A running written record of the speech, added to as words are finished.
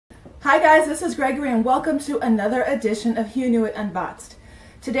Hi guys, this is Gregory and welcome to another edition of HueKnewIt Unboxed.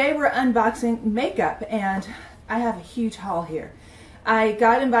 Today we're unboxing makeup and I have a huge haul here. I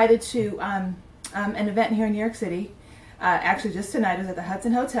got invited to an event here in New York City, actually just tonight. I was at the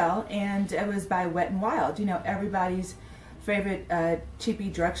Hudson Hotel and it was by Wet n Wild. You know, everybody's favorite cheapy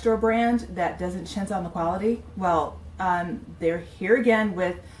drugstore brand that doesn't chintz on the quality. Well, they're here again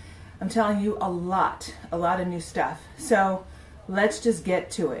with, I'm telling you, a lot of new stuff. So let's just get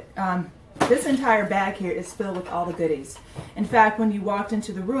to it. This entire bag here is filled with all the goodies. In fact, when you walked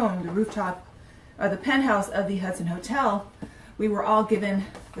into the room, the rooftop, or the penthouse of the Hudson Hotel, we were all given,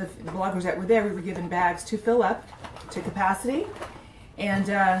 the bloggers that were there, we were given bags to fill up to capacity. And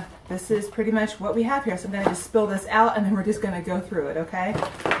this is pretty much what we have here. So I'm going to just spill this out and then we're just going to go through it, okay?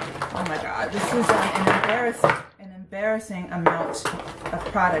 Oh my God, this is an embarrassing amount of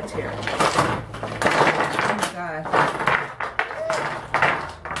product here. Oh my God.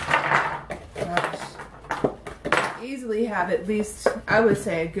 Easily have at least, I would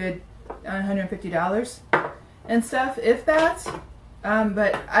say, a good $150 and stuff, if that.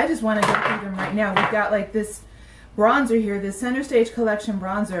 But I just want to go through them right now. We've got like this bronzer here, this Center Stage Collection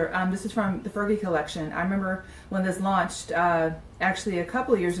bronzer. This is from the Fergie collection. I remember when this launched, actually a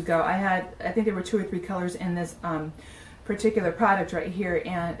couple of years ago. I think there were 2 or 3 colors in this particular product right here,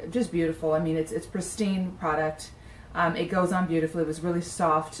 and just beautiful. I mean, it's pristine product. It goes on beautifully. It was really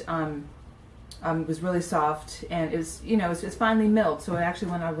soft. It was really soft, and it was, you know, it's finely milled, so it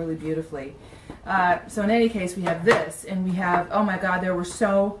actually went on really beautifully. So in any case, we have this, and we have, oh my God, there were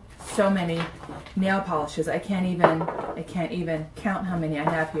so many nail polishes. I can't even count how many I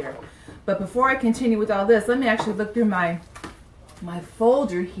have here. But before I continue with all this, let me actually look through my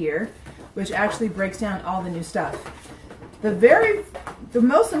folder here, which actually breaks down all the new stuff. The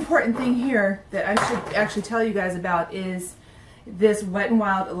most important thing here that I should actually tell you guys about is this Wet n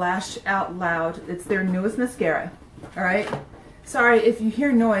Wild Lash Out Loud. It's their newest mascara. Alright? Sorry if you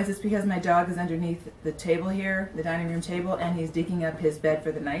hear noise, it's because my dog is underneath the table here, the dining room table, and he's digging up his bed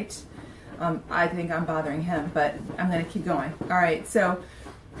for the night. I think I'm bothering him, but I'm going to keep going. Alright, so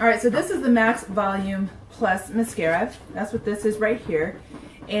this is the Max Volume Plus Mascara. That's what this is right here.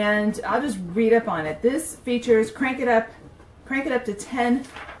 And I'll just read up on it. This features crank it up to 10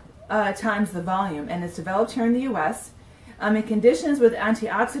 times the volume, and it's developed here in the US. It conditions with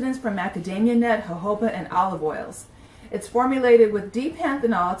antioxidants from macadamia nut, jojoba, and olive oils. It's formulated with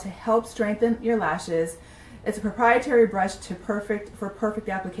D-panthenol to help strengthen your lashes. It's a proprietary brush for perfect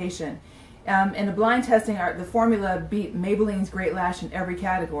application. In the blind testing, the formula beat Maybelline's Great Lash in every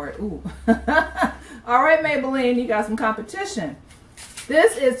category. Ooh. All right, Maybelline, you got some competition.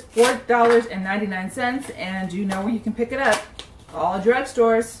 This is $4.99, and you know where you can pick it up. All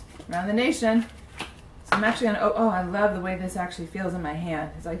drugstores around the nation. I'm actually gonna, oh, I love the way this actually feels in my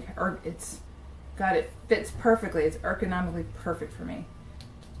hand. It's like, it fits perfectly. It's ergonomically perfect for me.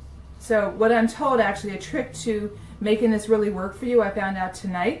 So what I'm told, actually, a trick to making this really work for you, I found out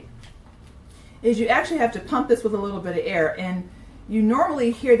tonight, is you actually have to pump this with a little bit of air. And you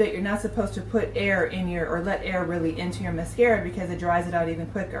normally hear that you're not supposed to put air in or let air really into your mascara because it dries it out even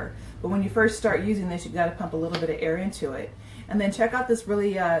quicker. But when you first start using this, you've got to pump a little bit of air into it. And then check out this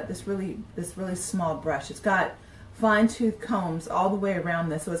really small brush. It's got fine-tooth combs all the way around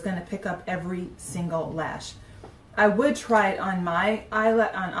this, so it's going to pick up every single lash. I would try it on my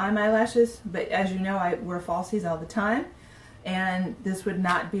eyelashes, but as you know, I wear falsies all the time, and this would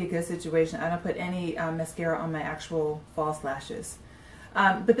not be a good situation. I don't put any mascara on my actual false lashes.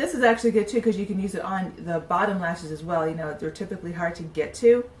 But this is actually good too because you can use it on the bottom lashes as well. You know, they're typically hard to get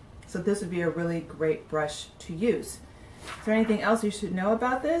to, so this would be a really great brush to use. Is there anything else you should know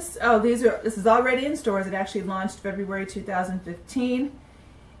about this? Oh, this is already in stores. It actually launched February 2015.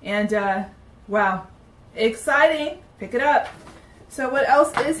 And wow, exciting. Pick it up. So what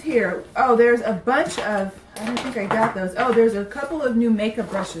else is here? Oh, there's a bunch of, I don't think I got those. Oh, there's a couple of new makeup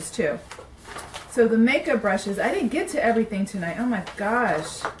brushes too. So the makeup brushes, I didn't get to everything tonight. Oh my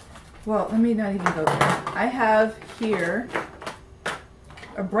gosh. Well, let me not even go there. I have here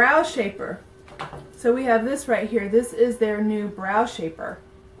a brow shaper. So we have this right here. This is their new brow shaper.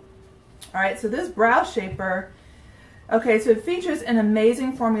 Alright, so this brow shaper, okay, so it features an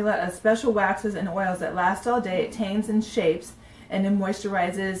amazing formula of special waxes and oils that last all day. It tames and shapes, and it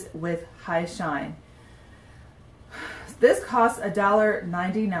moisturizes with high shine. This costs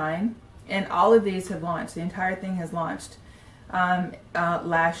 $1.99, and all of these have launched. The entire thing has launched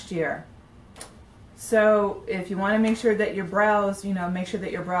last year. So if you want to make sure that your brows, make sure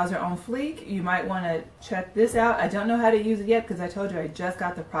that your brows are on fleek, you might want to check this out. I don't know how to use it yet because I told you I just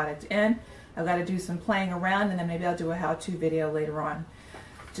got the product in. I've got to do some playing around, and then maybe I'll do a how-to video later on.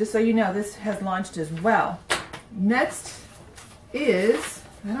 just so you know, this has launched as well. Next is,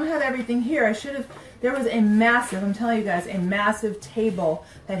 I don't have everything here. I should have, there was a massive, I'm telling you guys, a massive table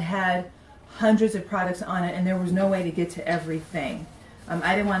that had hundreds of products on it, and there was no way to get to everything.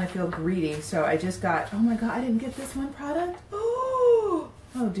 I didn't want to feel greedy, so I just got, oh my god, I didn't get this one product? Oh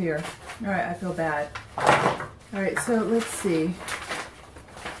dear. Alright, I feel bad. Alright, so let's see.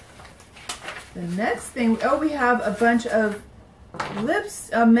 The next thing, oh, we have a bunch of lips,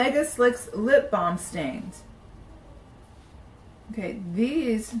 MegaSlicks Lip Balm Stains. Okay,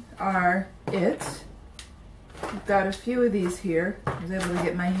 these are it. I've got a few of these here. I was able to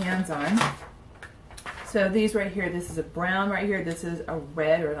get my hands on. So these right here, this is a brown right here, this is a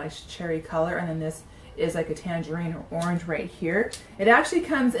red or a nice cherry color, and then this is like a tangerine or orange right here. It actually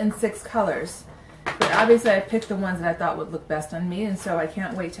comes in 6 colors, but obviously I picked the ones that I thought would look best on me, and so I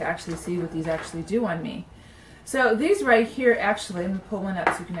can't wait to actually see what these actually do on me. So these right here, actually, let me pull one up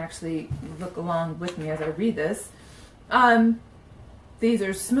so you can actually look along with me as I read this. These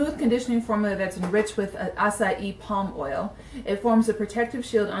are smooth conditioning formula that's enriched with acai palm oil. It forms a protective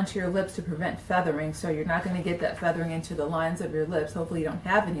shield onto your lips to prevent feathering, so you're not going to get that feathering into the lines of your lips. Hopefully you don't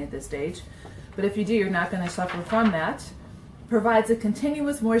have any at this stage, but if you do, you're not going to suffer from that. Provides a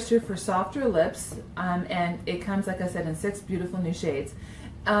continuous moisture for softer lips, and it comes, like I said, in 6 beautiful new shades.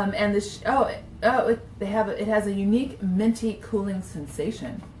 And this, it has a unique minty cooling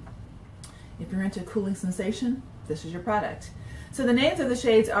sensation. If you're into cooling sensation, this is your product. So the names of the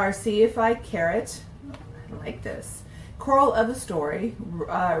shades are Seaify Carrot, I like this, Coral of a Story,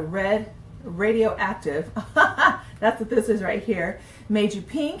 Red Radioactive, that's what this is right here, Made You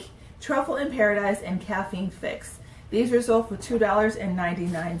Pink, Truffle in Paradise, and Caffeine Fix. These are sold for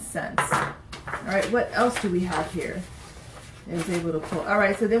 $2.99. All right, what else do we have here? I was able to pull. All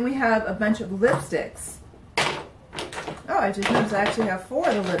right, so then we have a bunch of lipsticks. Oh, I just noticed I actually have 4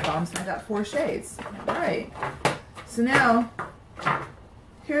 of the lip balms, and I got 4 shades. All right. So now,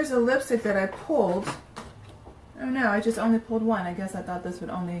 here's a lipstick that I pulled. Oh no, I just only pulled one. I guess I thought this would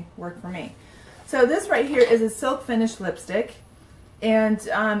only work for me. So this right here is a silk finish lipstick. And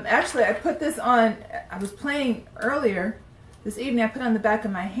actually I put this on, I was playing earlier this evening, I put it on the back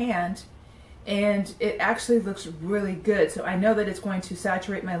of my hand, and it actually looks really good. So I know that it's going to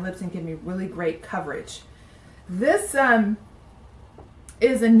saturate my lips and give me really great coverage. This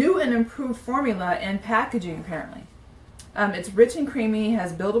is a new and improved formula and packaging apparently. It's rich and creamy,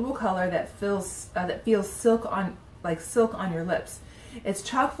 has buildable color that feels silk on your lips. It's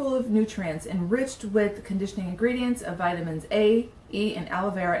chock full of nutrients, enriched with conditioning ingredients of vitamins A, E, and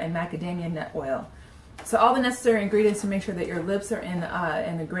aloe vera and macadamia nut oil. So all the necessary ingredients to make sure that your lips are in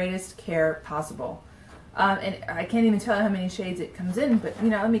the greatest care possible. And I can't even tell you how many shades it comes in, but you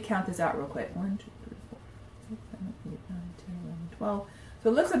know, let me count this out real quick. 1, 2, 3, 4, 5, 6, 7, 8, 9, 10, 11, 12. So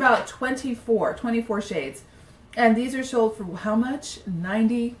it looks about 24 shades. And these are sold for how much?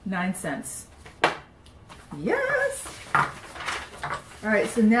 99 cents. Yes! Alright,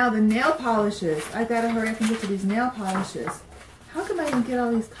 so now the nail polishes. I gotta hurry up and get to these nail polishes. How come I didn't get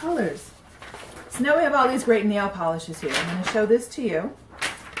all these colors? So now we have all these great nail polishes here. I'm going to show this to you.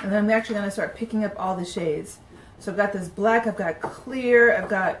 And then I'm actually going to start picking up all the shades. So I've got this black, I've got clear, I've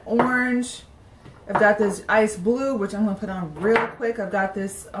got orange, I've got this ice blue, which I'm going to put on real quick. I've got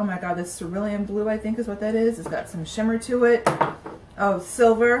this, oh my god, this cerulean blue, I think is what that is. It's got some shimmer to it. Oh,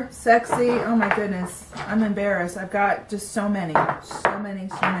 silver, sexy, oh my goodness. I'm embarrassed. I've got just so many.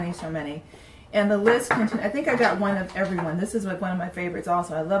 And the list continues. I think I got one of every one. This is like one of my favorites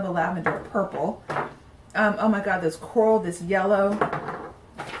also. I love the lavender purple. Oh my god, this coral, this yellow.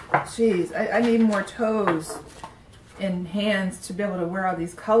 Jeez, I need more toes and hands to be able to wear all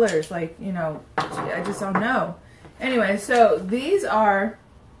these colors. Like, you know, I just don't know. Anyway, so these are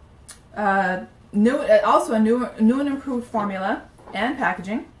also a new and improved formula and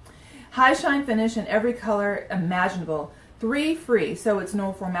packaging. High shine finish in every color imaginable. 3 free, so it's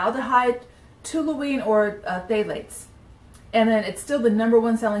no formaldehyde, toluene, or phthalates. And then it's still the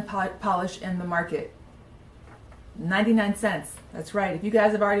 #1 selling polish in the market. 99 cents. That's right. If you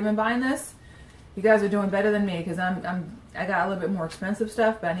guys have already been buying this, you guys are doing better than me, because I got a little bit more expensive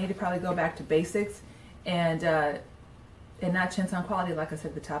stuff, but I need to probably go back to basics and not chintz on quality, like I said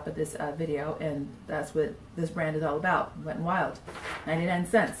at the top of this video, and that's what this brand is all about. Wet n Wild. 99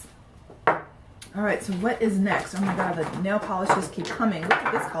 cents. Alright, so what is next? Oh my god, the nail polishes keep coming. Look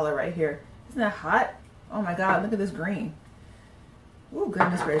at this color right here. Isn't that hot? Oh my god, look at this green. Oh,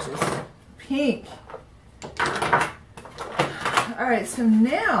 goodness gracious. Pink. Alright, so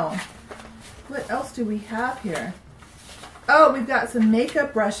now, what else do we have here? Oh, we've got some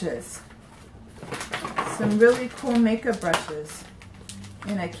makeup brushes. Some really cool makeup brushes.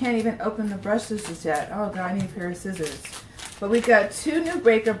 And I can't even open the brushes just yet. Oh God, I need a pair of scissors. But we've got 2 new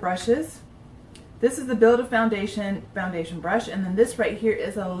breaker brushes. This is the Build a Foundation brush, and then this right here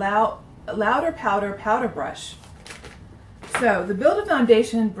is a louder powder brush. So the Build a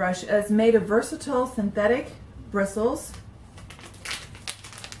Foundation brush is made of versatile synthetic bristles.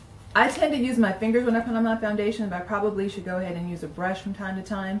 I tend to use my fingers when I put on my foundation, but I probably should go ahead and use a brush from time to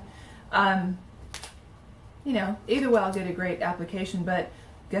time. You know, either way I'll get a great application, but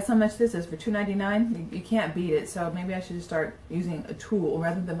guess how much this is for $2.99? You can't beat it, so maybe I should just start using a tool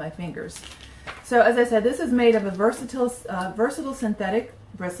rather than my fingers. So as I said, this is made of a versatile synthetic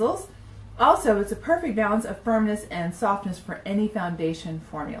bristles. Also, it's a perfect balance of firmness and softness for any foundation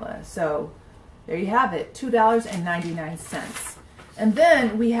formula. So there you have it, $2.99. And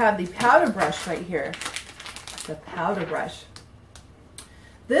then we have the powder brush right here, the powder brush.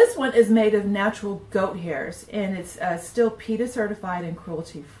 This one is made of natural goat hairs, and it's still PETA certified and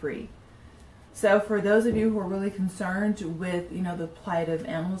cruelty free. So for those of you who are really concerned with, you know, the plight of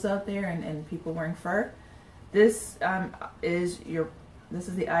animals out there and people wearing fur, this is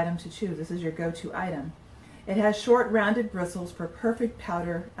the item to choose. This is your go-to item. It has short rounded bristles for perfect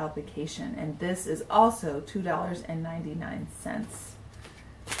powder application, and this is also $2.99.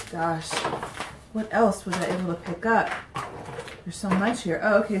 Gosh, what else was I able to pick up? There's so much here.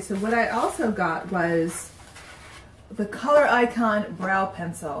 Oh, okay, so what I also got was the Color Icon Brow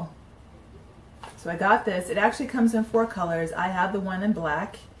Pencil. So I got this. It actually comes in 4 colors. I have the one in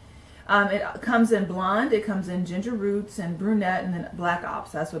black. It comes in blonde, it comes in ginger roots and brunette, and then black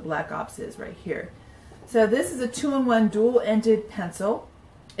ops. That's what black ops is right here. So this is a 2-in-1 dual-ended pencil.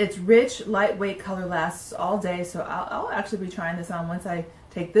 It's rich, lightweight, color lasts all day. So I'll actually be trying this on once I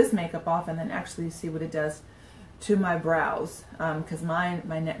take this makeup off and then actually see what it does to my brows, because my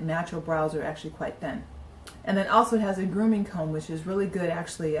natural brows are actually quite thin. And then also it has a grooming comb, which is really good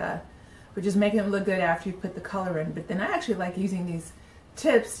actually, for just making it look good after you put the color in. But then I actually like using these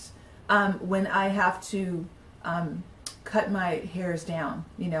tips when I have to cut my hairs down,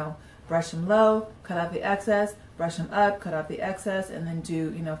 you know, brush them low, cut out the excess, brush them up, cut out the excess, and then do,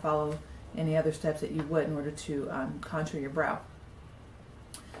 you know, follow any other steps that you would in order to contour your brow.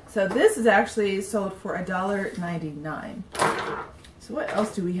 So this is actually sold for $1.99. So what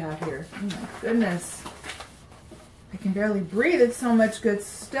else do we have here? Oh my goodness. I can barely breathe. It's so much good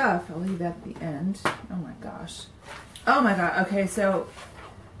stuff. I'll leave that at the end. Oh my gosh. Oh my god. Okay, so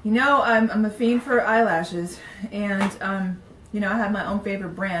you know I'm a fiend for eyelashes, and you know I have my own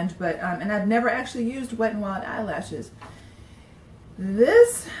favorite brand, but and I've never actually used Wet n Wild eyelashes.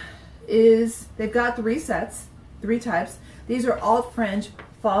 This is, they've got 3 sets, 3 types. These are Alt-Fringe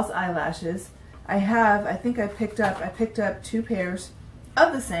False Eyelashes. I think I picked up 2 pairs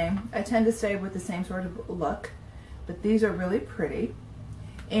of the same. I tend to stay with the same sort of look, but these are really pretty.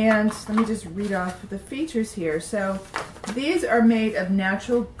 And let me just read off the features here. So these are made of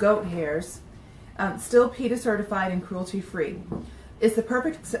natural goat hairs, still PETA certified and cruelty free. It's the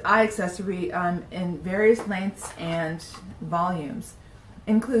perfect eye accessory in various lengths and volumes.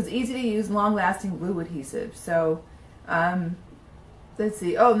 Includes easy to use, long lasting glue adhesive. So let's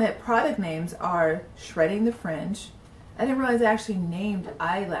see. Oh, and the product names are Shredding the Fringe. I didn't realize they actually named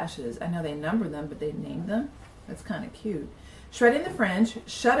eyelashes. I know they number them, but they named them. That's kind of cute. Shredding the Fringe,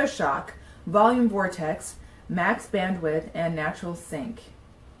 Shutter Shock, Volume Vortex, Max Bandwidth, and Natural Sync.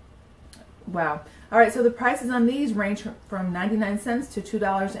 Wow. All right, so the prices on these range from 99 cents to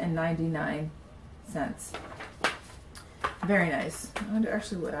 $2.99. Very nice. I wonder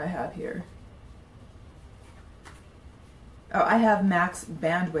actually what I have here. Oh, I have Max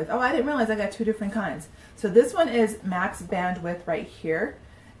Bandwidth. Oh, I didn't realize I got 2 different kinds. So this one is Max Bandwidth right here.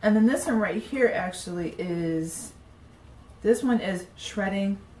 And then this one right here actually is, this one is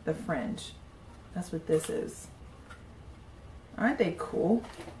Shredding the Fringe. That's what this is. Aren't they cool?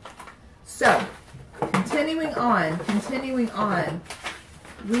 So, continuing on,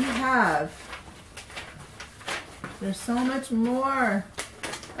 we have, there's so much more.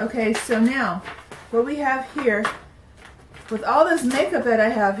 Okay, so now, what we have here, with all this makeup that I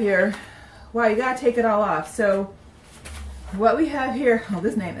have here, wow, you gotta take it all off. So, what we have here, oh,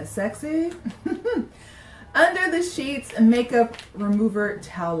 this name is sexy. Under the Sheets Makeup Remover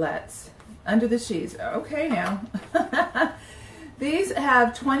Towelettes. Under the Sheets, okay now. These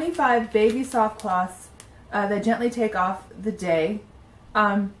have 25 baby soft cloths that gently take off the day.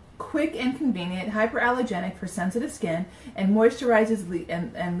 Quick and convenient, hyperallergenic for sensitive skin, and moisturizes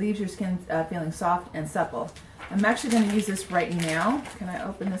and leaves your skin feeling soft and supple. I'm actually going to use this right now. Can I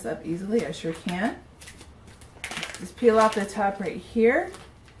open this up easily? I sure can. Just peel off the top right here,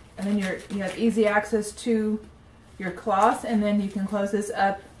 and then you have easy access to your cloth, and then you can close this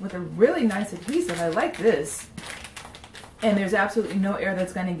up with a really nice adhesive. I like this. And there's absolutely no air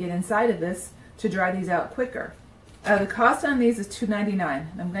that's going to get inside of this to dry these out quicker. The cost on these is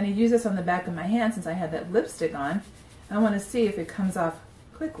 $2.99. I'm going to use this on the back of my hand since I had that lipstick on. I want to see if it comes off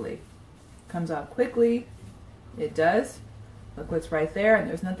quickly. Comes off quickly. It does. Look what's right there, and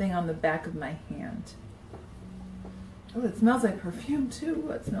there's nothing on the back of my hand. Oh, it smells like perfume too.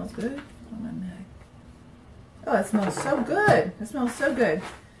 Oh, it smells good on my neck. Oh, it smells so good. It smells so good.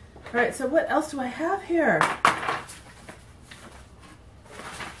 All right, so what else do I have here?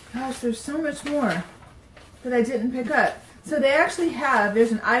 Gosh, there's so much more that I didn't pick up. So they actually have,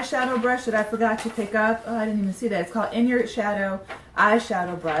 there's an eyeshadow brush that I forgot to pick up. Oh, I didn't even see that. It's called In Your Shadow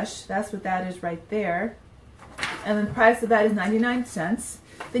Eyeshadow Brush. That's what that is right there. And the price of that is 99 cents.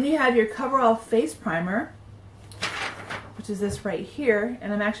 Then you have your Coverall Face Primer, which is this right here.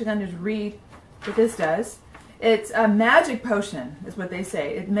 And I'm actually going to just read what this does. It's a magic potion, is what they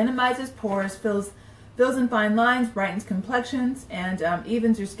say. It minimizes pores, fills in fine lines, brightens complexions, and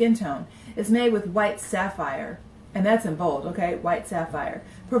evens your skin tone. It's made with white sapphire, and that's in bold, okay? White sapphire.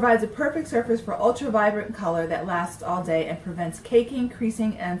 Provides a perfect surface for ultra-vibrant color that lasts all day and prevents caking,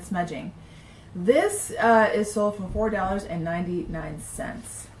 creasing, and smudging. This is sold for $4.99.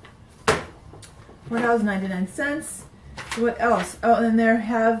 $4.99. What else? Oh, and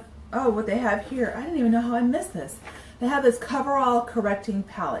what they have here. I didn't even know how I missed this. They have this Coverall Correcting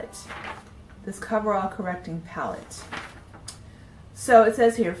Palette. This Coverall Correcting Palette. So it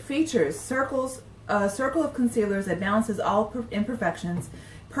says here, features circle of concealers that balances all imperfections.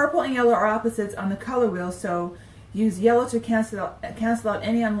 Purple and yellow are opposites on the color wheel, so use yellow to cancel out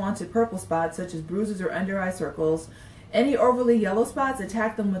any unwanted purple spots, such as bruises or under eye circles. Any overly yellow spots,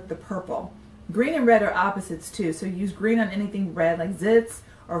 attack them with the purple. Green and red are opposites too, so use green on anything red, like zits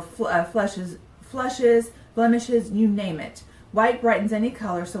or flushes, blemishes, you name it. White brightens any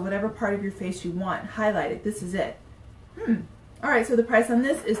color, so whatever part of your face you want, highlight it. This is it. Alright, so the price on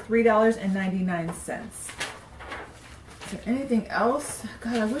this is $3.99. Is there anything else?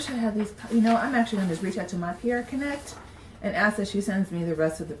 God, I wish I had these. You know, I'm actually going to just reach out to my PR Connect and ask that she sends me the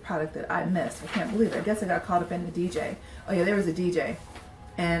rest of the product that I missed. I can't believe it. I guess I got caught up in the DJ. Oh yeah, there was a DJ.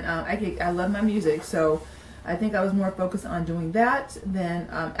 And I love my music, so I think I was more focused on doing that than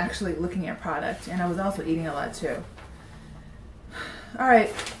actually looking at product. And I was also eating a lot too.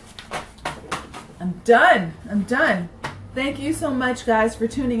 Alright, I'm done. I'm done. Thank you so much, guys, for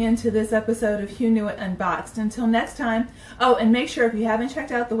tuning in to this episode of HueKnewIt Unboxed. Until next time, oh, and make sure if you haven't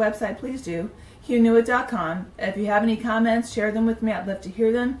checked out the website, please do, HueKnewIt.com. If you have any comments, share them with me. I'd love to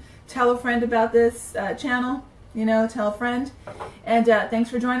hear them. Tell a friend about this channel. You know, tell a friend. And thanks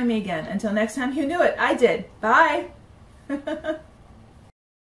for joining me again. Until next time, HueKnewIt. I did. Bye.